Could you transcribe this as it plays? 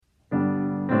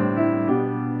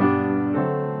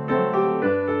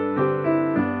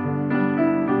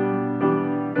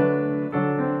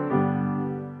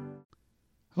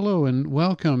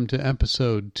welcome to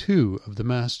episode 2 of the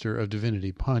Master of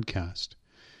Divinity podcast.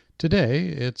 Today,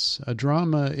 it's a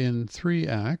drama in 3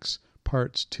 acts,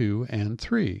 parts 2 and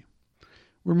 3.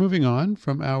 We're moving on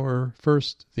from our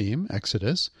first theme,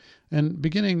 Exodus, and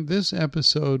beginning this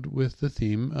episode with the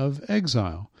theme of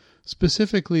exile,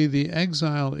 specifically the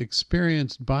exile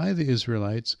experienced by the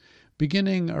Israelites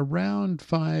beginning around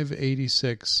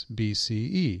 586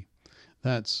 BCE.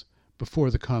 That's before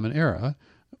the Common Era,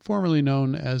 formerly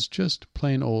known as just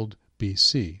plain old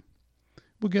BC.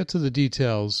 We'll get to the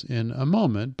details in a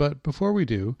moment, but before we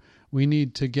do, we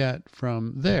need to get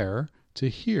from there to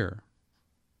here.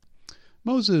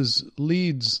 Moses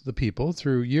leads the people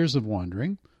through years of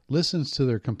wandering, listens to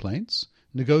their complaints,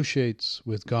 negotiates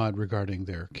with God regarding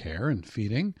their care and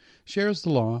feeding, shares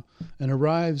the law, and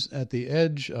arrives at the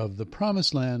edge of the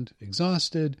promised land,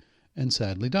 exhausted, and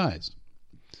sadly dies.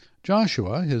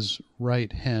 Joshua, his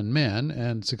right-hand man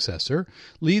and successor,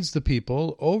 leads the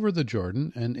people over the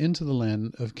Jordan and into the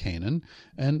land of Canaan,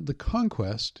 and the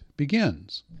conquest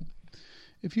begins.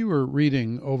 If you were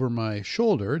reading over my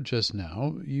shoulder just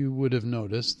now, you would have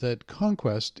noticed that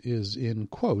conquest is in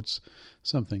quotes,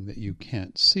 something that you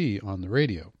can't see on the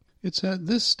radio. It's at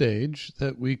this stage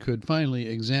that we could finally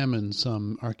examine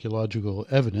some archaeological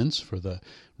evidence for the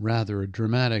rather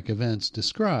dramatic events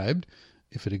described,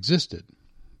 if it existed.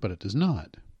 But it does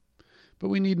not. But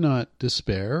we need not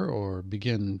despair or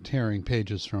begin tearing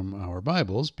pages from our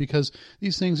Bibles, because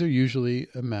these things are usually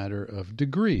a matter of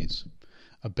degrees.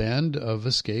 A band of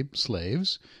escaped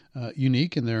slaves,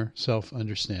 unique in their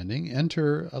self-understanding,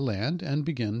 enter a land and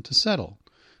begin to settle.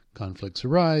 Conflicts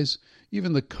arise,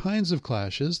 even the kinds of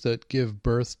clashes that give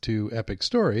birth to epic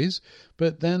stories,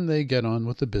 but then they get on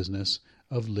with the business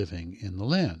of living in the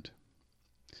land.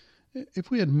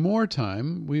 If we had more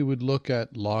time, we would look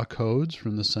at law codes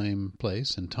from the same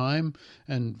place and time,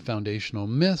 and foundational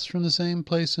myths from the same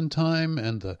place and time,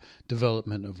 and the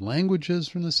development of languages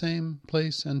from the same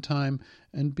place and time,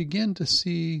 and begin to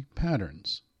see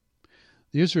patterns.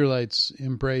 The Israelites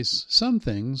embrace some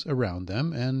things around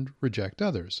them and reject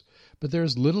others, but there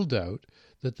is little doubt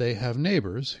that they have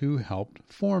neighbors who helped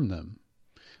form them.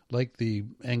 Like the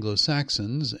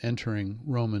Anglo-Saxons entering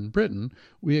Roman Britain,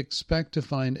 we expect to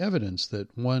find evidence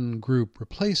that one group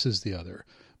replaces the other,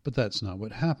 but that's not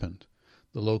what happened.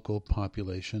 The local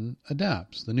population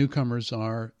adapts. The newcomers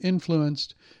are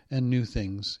influenced, and new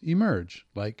things emerge,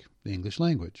 like the English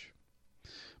language.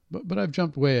 But I've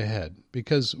jumped way ahead,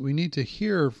 because we need to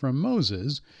hear from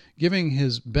Moses giving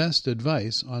his best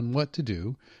advice on what to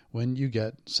do when you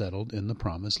get settled in the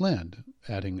Promised Land,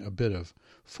 adding a bit of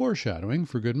foreshadowing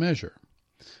for good measure.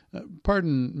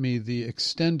 Pardon me the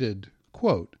extended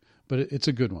quote, but it's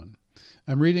a good one.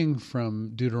 I'm reading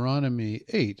from Deuteronomy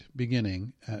 8,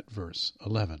 beginning at verse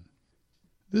 11.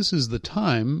 "This is the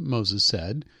time," Moses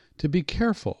said, "to be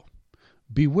careful.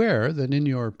 Beware that in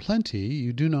your plenty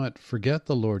you do not forget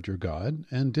the Lord your God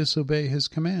and disobey his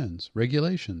commands,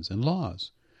 regulations, and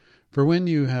laws. For when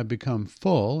you have become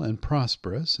full and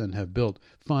prosperous and have built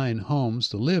fine homes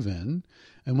to live in,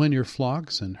 and when your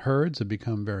flocks and herds have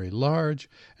become very large,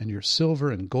 and your silver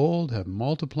and gold have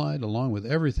multiplied along with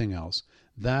everything else,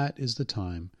 that is the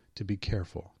time to be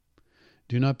careful.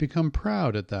 Do not become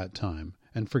proud at that time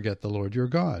and forget the Lord your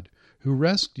God, who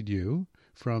rescued you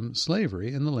from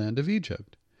slavery in the land of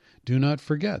Egypt. Do not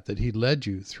forget that he led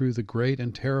you through the great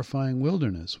and terrifying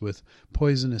wilderness with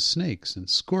poisonous snakes and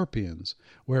scorpions,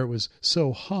 where it was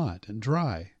so hot and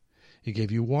dry. He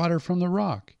gave you water from the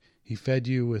rock. He fed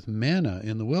you with manna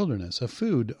in the wilderness, a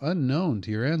food unknown to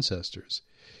your ancestors.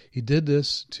 He did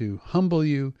this to humble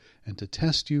you and to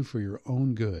test you for your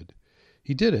own good.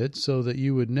 He did it so that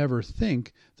you would never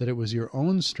think that it was your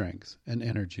own strength and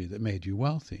energy that made you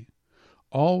wealthy.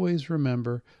 Always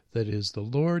remember that it is the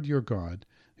Lord your God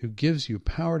who gives you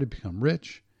power to become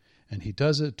rich, and he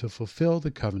does it to fulfill the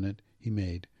covenant he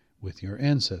made with your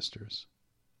ancestors."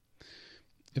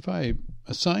 If I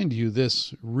assigned you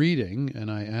this reading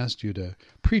and I asked you to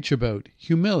preach about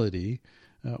humility,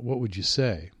 what would you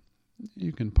say?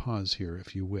 You can pause here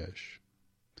if you wish.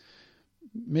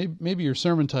 Maybe your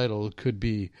sermon title could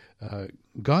be,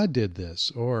 "God did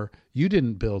this," or "You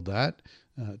didn't build that,"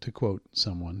 to quote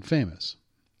someone famous.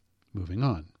 Moving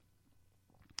on.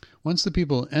 Once the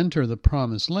people enter the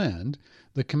Promised Land,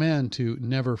 the command to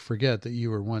never forget that you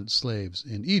were once slaves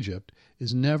in Egypt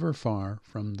is never far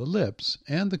from the lips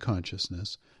and the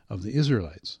consciousness of the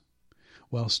Israelites.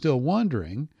 While still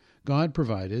wandering, God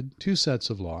provided 2 sets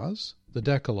of laws, the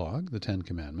Decalogue, the 10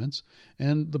 Commandments,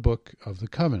 and the Book of the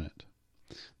Covenant.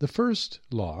 The first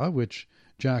law, which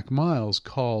Jack Miles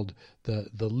called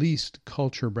the least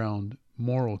culture-bound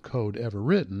moral code ever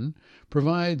written,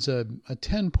 provides a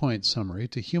 10-point summary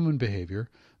to human behavior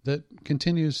that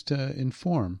continues to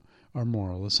inform our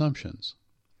moral assumptions.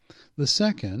 The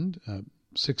second,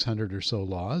 600 or so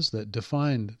laws that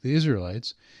defined the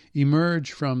Israelites,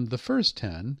 emerge from the first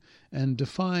 10 and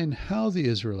define how the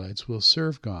Israelites will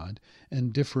serve God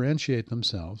and differentiate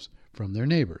themselves from their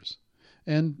neighbors.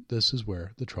 And this is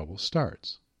where the trouble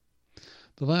starts.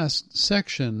 The last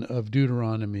section of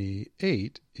Deuteronomy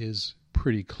 8 is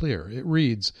pretty clear. It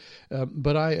reads,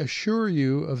 "But I assure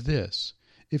you of this,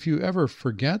 if you ever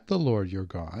forget the Lord your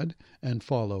God and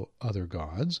follow other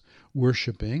gods,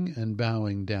 worshiping and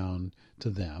bowing down to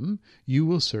them, you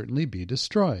will certainly be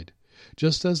destroyed.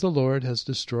 Just as the Lord has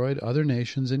destroyed other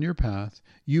nations in your path,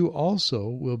 you also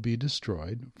will be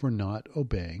destroyed for not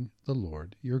obeying the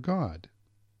Lord your God."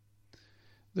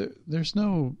 There's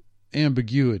no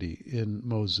ambiguity in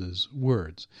Moses'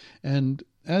 words, and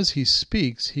as he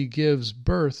speaks, he gives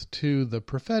birth to the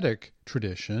prophetic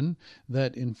tradition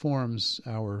that informs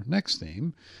our next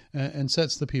theme and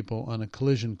sets the people on a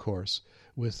collision course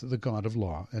with the God of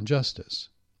law and justice.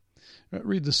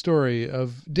 Read the story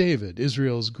of David,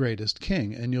 Israel's greatest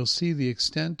king, and you'll see the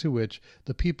extent to which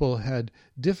the people had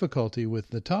difficulty with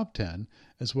the top 10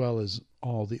 as well as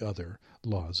all the other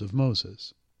laws of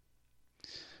Moses.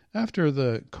 After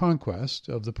the conquest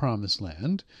of the Promised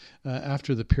Land,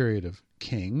 after the period of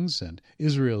kings and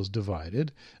Israel's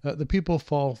divided, the people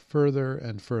fall further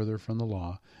and further from the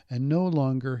law and no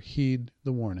longer heed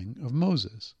the warning of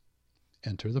Moses.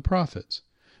 Enter the prophets,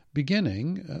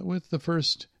 beginning with the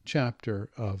first chapter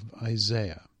of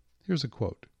Isaiah. Here's a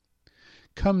quote.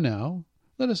 "Come now,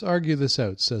 let us argue this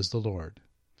out, says the Lord.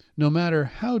 No matter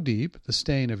how deep the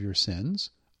stain of your sins,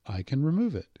 I can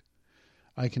remove it.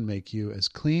 I can make you as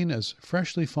clean as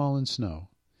freshly fallen snow.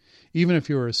 Even if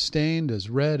you are stained as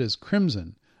red as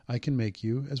crimson, I can make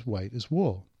you as white as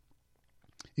wool.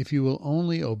 If you will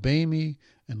only obey me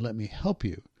and let me help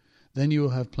you, then you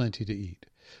will have plenty to eat.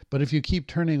 But if you keep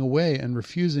turning away and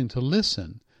refusing to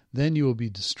listen, then you will be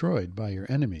destroyed by your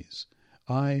enemies.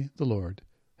 I, the Lord,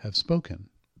 have spoken."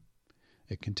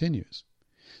 It continues.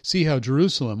 "See how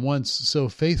Jerusalem, once so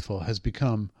faithful, has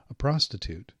become a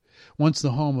prostitute. Once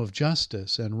the home of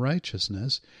justice and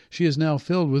righteousness, she is now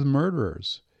filled with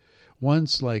murderers.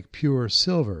 Once like pure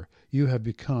silver, you have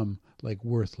become like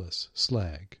worthless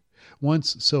slag.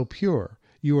 Once so pure,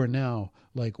 you are now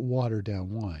like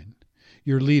watered-down wine.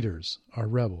 Your leaders are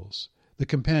rebels, the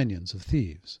companions of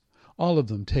thieves. All of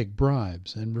them take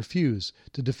bribes and refuse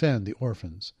to defend the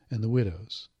orphans and the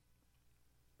widows."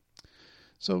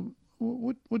 So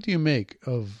what do you make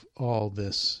of all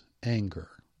this anger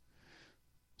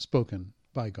spoken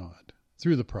by God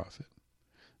through the prophet?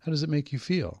 How does it make you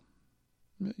feel?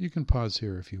 You can pause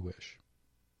here if you wish.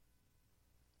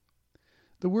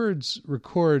 The words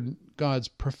record God's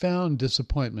profound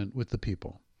disappointment with the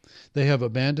people. They have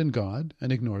abandoned God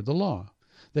and ignored the law.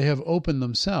 They have opened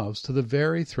themselves to the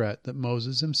very threat that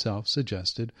Moses himself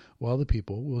suggested while the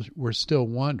people were still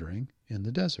wandering in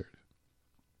the desert.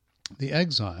 The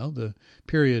exile, the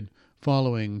period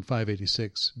following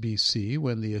 586 BC,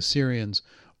 when the Assyrians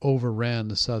overran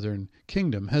the southern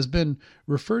kingdom, has been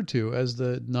referred to as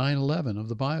the 9/11 of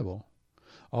the Bible.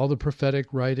 All the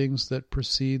prophetic writings that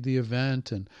precede the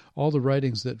event and all the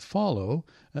writings that follow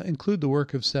include the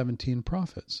work of 17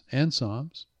 prophets and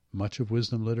Psalms, much of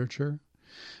wisdom literature.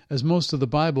 As most of the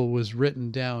Bible was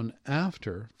written down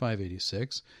after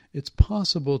 586, it's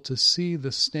possible to see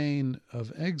the stain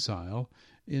of exile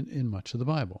in much of the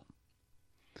Bible.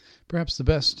 Perhaps the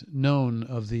best known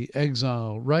of the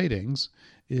exile writings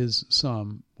is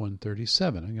Psalm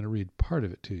 137. I'm going to read part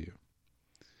of it to you.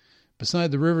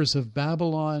 "Beside the rivers of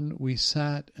Babylon we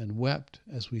sat and wept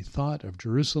as we thought of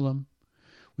Jerusalem.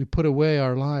 We put away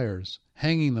our lyres,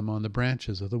 hanging them on the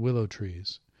branches of the willow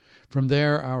trees. From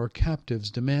there our captives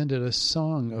demanded a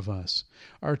song of us.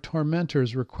 Our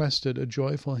tormentors requested a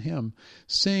joyful hymn.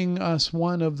 Sing us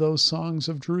one of those songs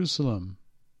of Jerusalem.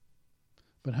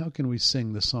 But how can we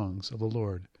sing the songs of the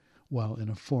Lord while in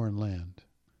a foreign land?"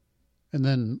 And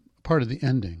then part of the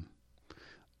ending.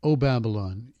 "O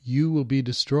Babylon, you will be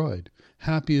destroyed.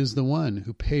 Happy is the one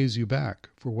who pays you back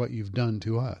for what you've done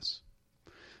to us."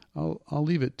 I'll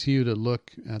leave it to you to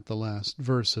look at the last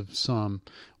verse of Psalm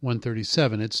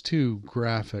 137. It's too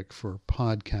graphic for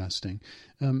podcasting.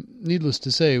 Needless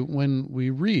to say, when we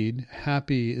read,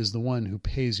 "Happy is the one who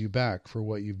pays you back for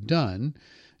what you've done,"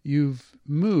 you've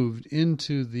moved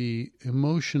into the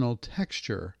emotional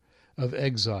texture of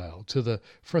exile, to the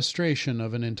frustration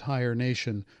of an entire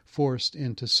nation forced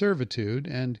into servitude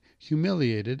and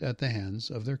humiliated at the hands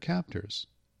of their captors.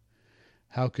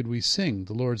 How could we sing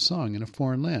the Lord's song in a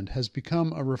foreign land? Has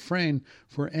become a refrain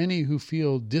for any who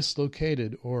feel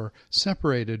dislocated or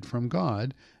separated from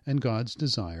God and God's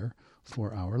desire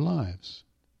for our lives.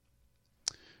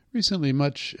 Recently,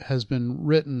 much has been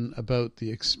written about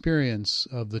the experience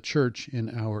of the church in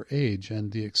our age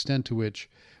and the extent to which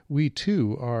we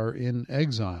too are in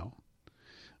exile.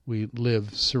 We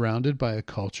live surrounded by a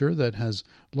culture that has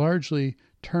largely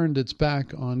turned its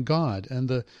back on God and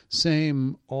the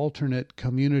same alternate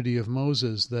community of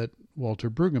Moses that Walter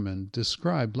Brueggemann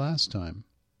described last time.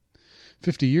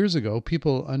 50 years ago,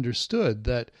 people understood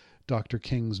that Dr.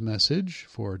 King's message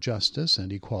for justice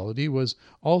and equality was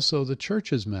also the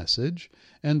church's message,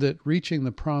 and that reaching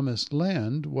the promised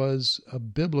land was a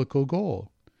biblical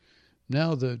goal.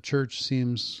 Now the church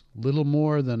seems little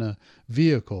more than a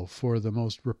vehicle for the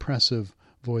most repressive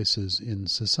voices in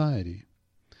society.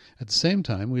 At the same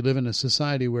time, we live in a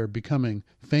society where becoming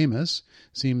famous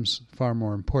seems far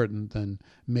more important than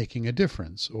making a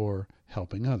difference or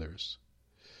helping others.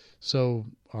 So,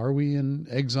 are we in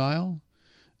exile?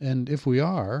 And if we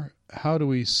are, how do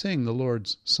we sing the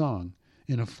Lord's song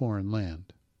in a foreign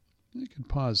land? You can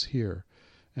pause here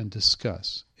and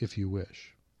discuss if you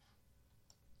wish.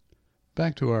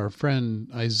 Back to our friend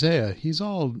Isaiah. He's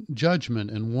all judgment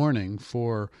and warning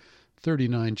for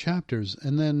 39 chapters,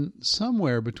 and then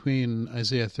somewhere between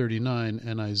Isaiah 39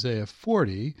 and Isaiah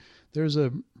 40, there's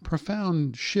a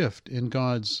profound shift in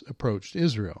God's approach to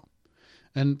Israel.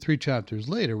 And 3 chapters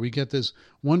later, we get this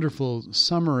wonderful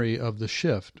summary of the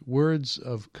shift, words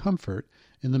of comfort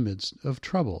in the midst of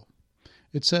trouble.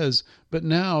 It says, "But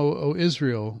now, O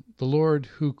Israel, the Lord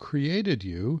who created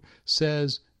you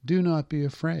says, do not be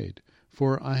afraid,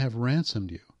 for I have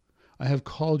ransomed you. I have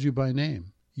called you by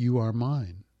name. You are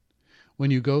mine.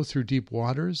 When you go through deep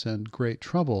waters and great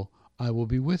trouble, I will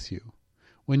be with you.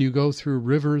 When you go through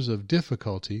rivers of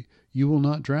difficulty, you will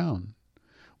not drown.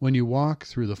 When you walk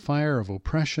through the fire of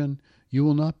oppression, you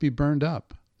will not be burned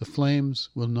up. The flames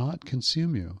will not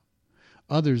consume you.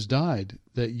 Others died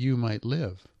that you might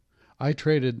live. I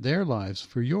traded their lives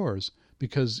for yours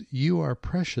because you are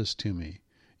precious to me.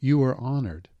 You are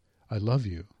honored. I love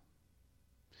you."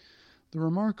 The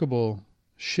remarkable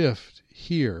shift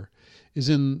here is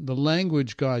in the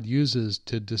language God uses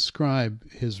to describe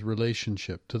his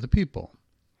relationship to the people.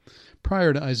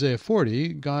 Prior to Isaiah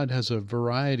 40, God has a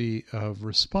variety of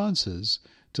responses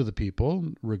to the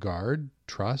people: regard,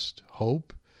 trust,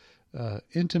 hope,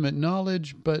 intimate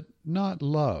knowledge, but not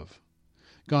love.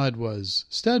 God was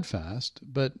steadfast,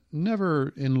 but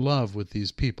never in love with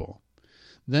these people.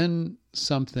 Then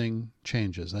something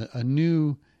changes. A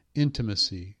new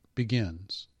intimacy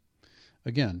begins.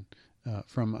 Again,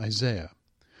 from Isaiah.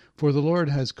 "For the Lord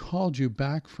has called you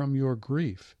back from your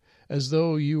grief, as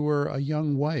though you were a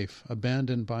young wife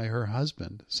abandoned by her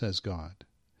husband, says God.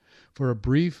 For a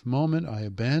brief moment I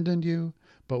abandoned you,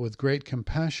 but with great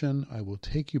compassion I will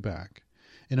take you back.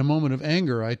 In a moment of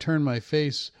anger I turn my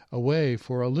face away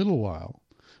for a little while,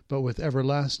 but with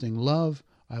everlasting love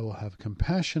I will have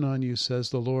compassion on you, says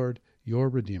the Lord, your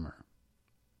Redeemer."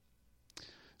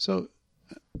 So,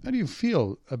 how do you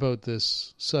feel about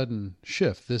this sudden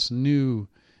shift, this new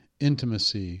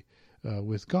intimacy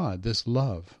with God, this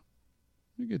love?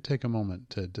 You could take a moment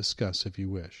to discuss if you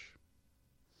wish.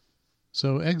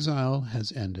 So exile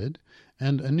has ended,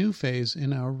 and a new phase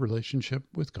in our relationship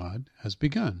with God has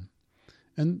begun.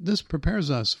 And this prepares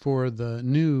us for the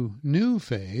new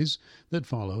phase that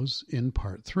follows in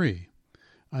part 3.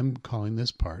 I'm calling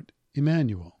this part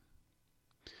Emmanuel.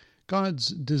 God's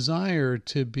desire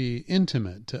to be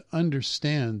intimate, to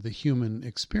understand the human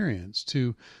experience,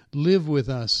 to live with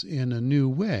us in a new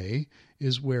way,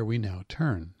 is where we now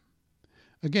turn.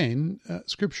 Again,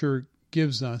 Scripture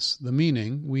gives us the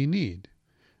meaning we need.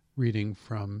 Reading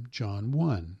from John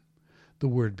 1. "The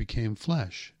Word became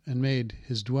flesh and made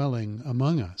his dwelling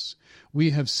among us. We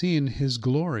have seen his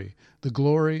glory, the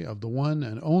glory of the one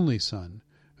and only Son,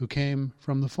 who came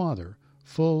from the Father,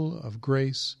 full of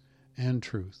grace and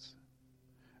truth."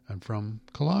 And from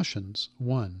Colossians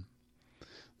 1.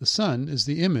 "The Son is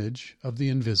the image of the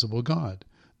invisible God,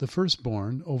 the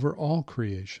firstborn over all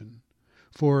creation.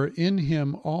 For in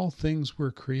him all things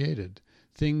were created,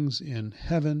 things in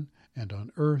heaven and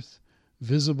on earth,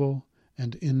 visible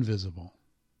and invisible."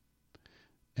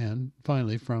 And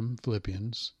finally from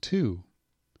Philippians 2.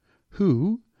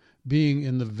 "Who, being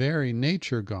in the very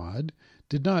nature God,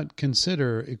 did not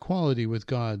consider equality with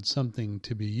God something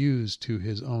to be used to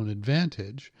his own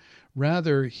advantage.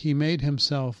 Rather, he made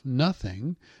himself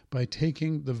nothing by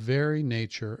taking the very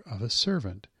nature of a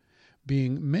servant,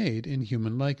 being made in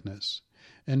human likeness.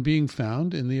 And being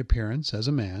found in the appearance as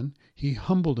a man, he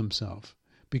humbled himself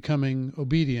becoming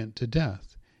obedient to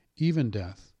death, even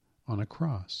death on a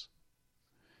cross.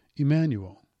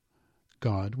 Emmanuel,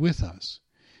 God with us,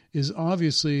 is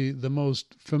obviously the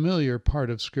most familiar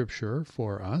part of Scripture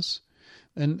for us.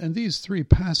 And these three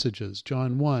passages,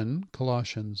 John 1,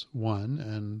 Colossians 1,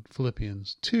 and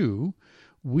Philippians 2,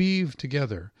 weave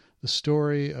together the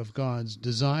story of God's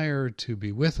desire to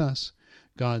be with us,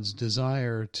 God's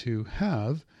desire to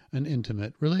have an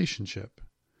intimate relationship.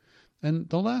 And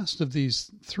the last of these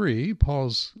three,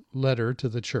 Paul's letter to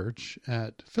the church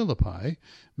at Philippi,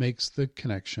 makes the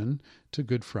connection to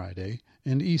Good Friday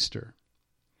and Easter.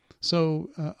 So,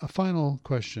 a final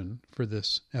question for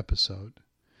this episode.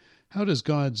 How does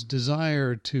God's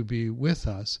desire to be with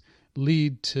us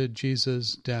lead to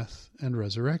Jesus' death and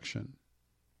resurrection?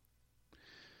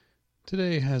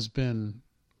 Today has been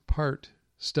part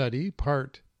study,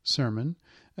 part sermon,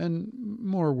 and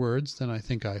more words than I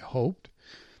think I hoped.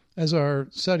 As our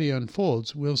study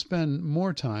unfolds, we'll spend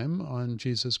more time on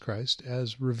Jesus Christ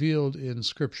as revealed in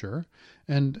Scripture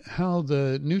and how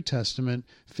the New Testament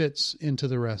fits into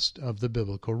the rest of the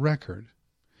biblical record.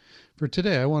 For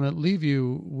today, I want to leave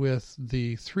you with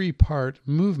the three-part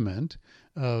movement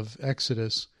of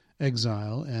Exodus,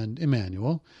 exile, and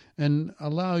Emmanuel, and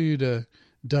allow you to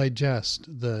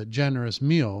digest the generous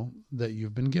meal that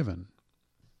you've been given.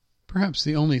 Perhaps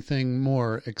the only thing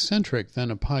more eccentric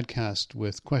than a podcast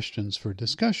with questions for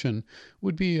discussion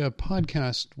would be a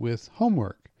podcast with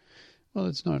homework. Well,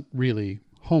 it's not really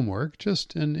homework,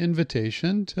 just an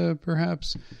invitation to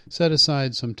perhaps set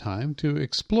aside some time to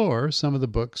explore some of the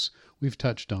books we've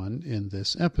touched on in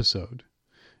this episode.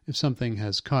 If something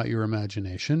has caught your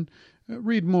imagination,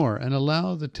 read more and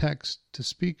allow the text to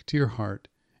speak to your heart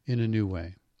in a new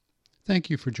way. Thank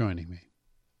you for joining me.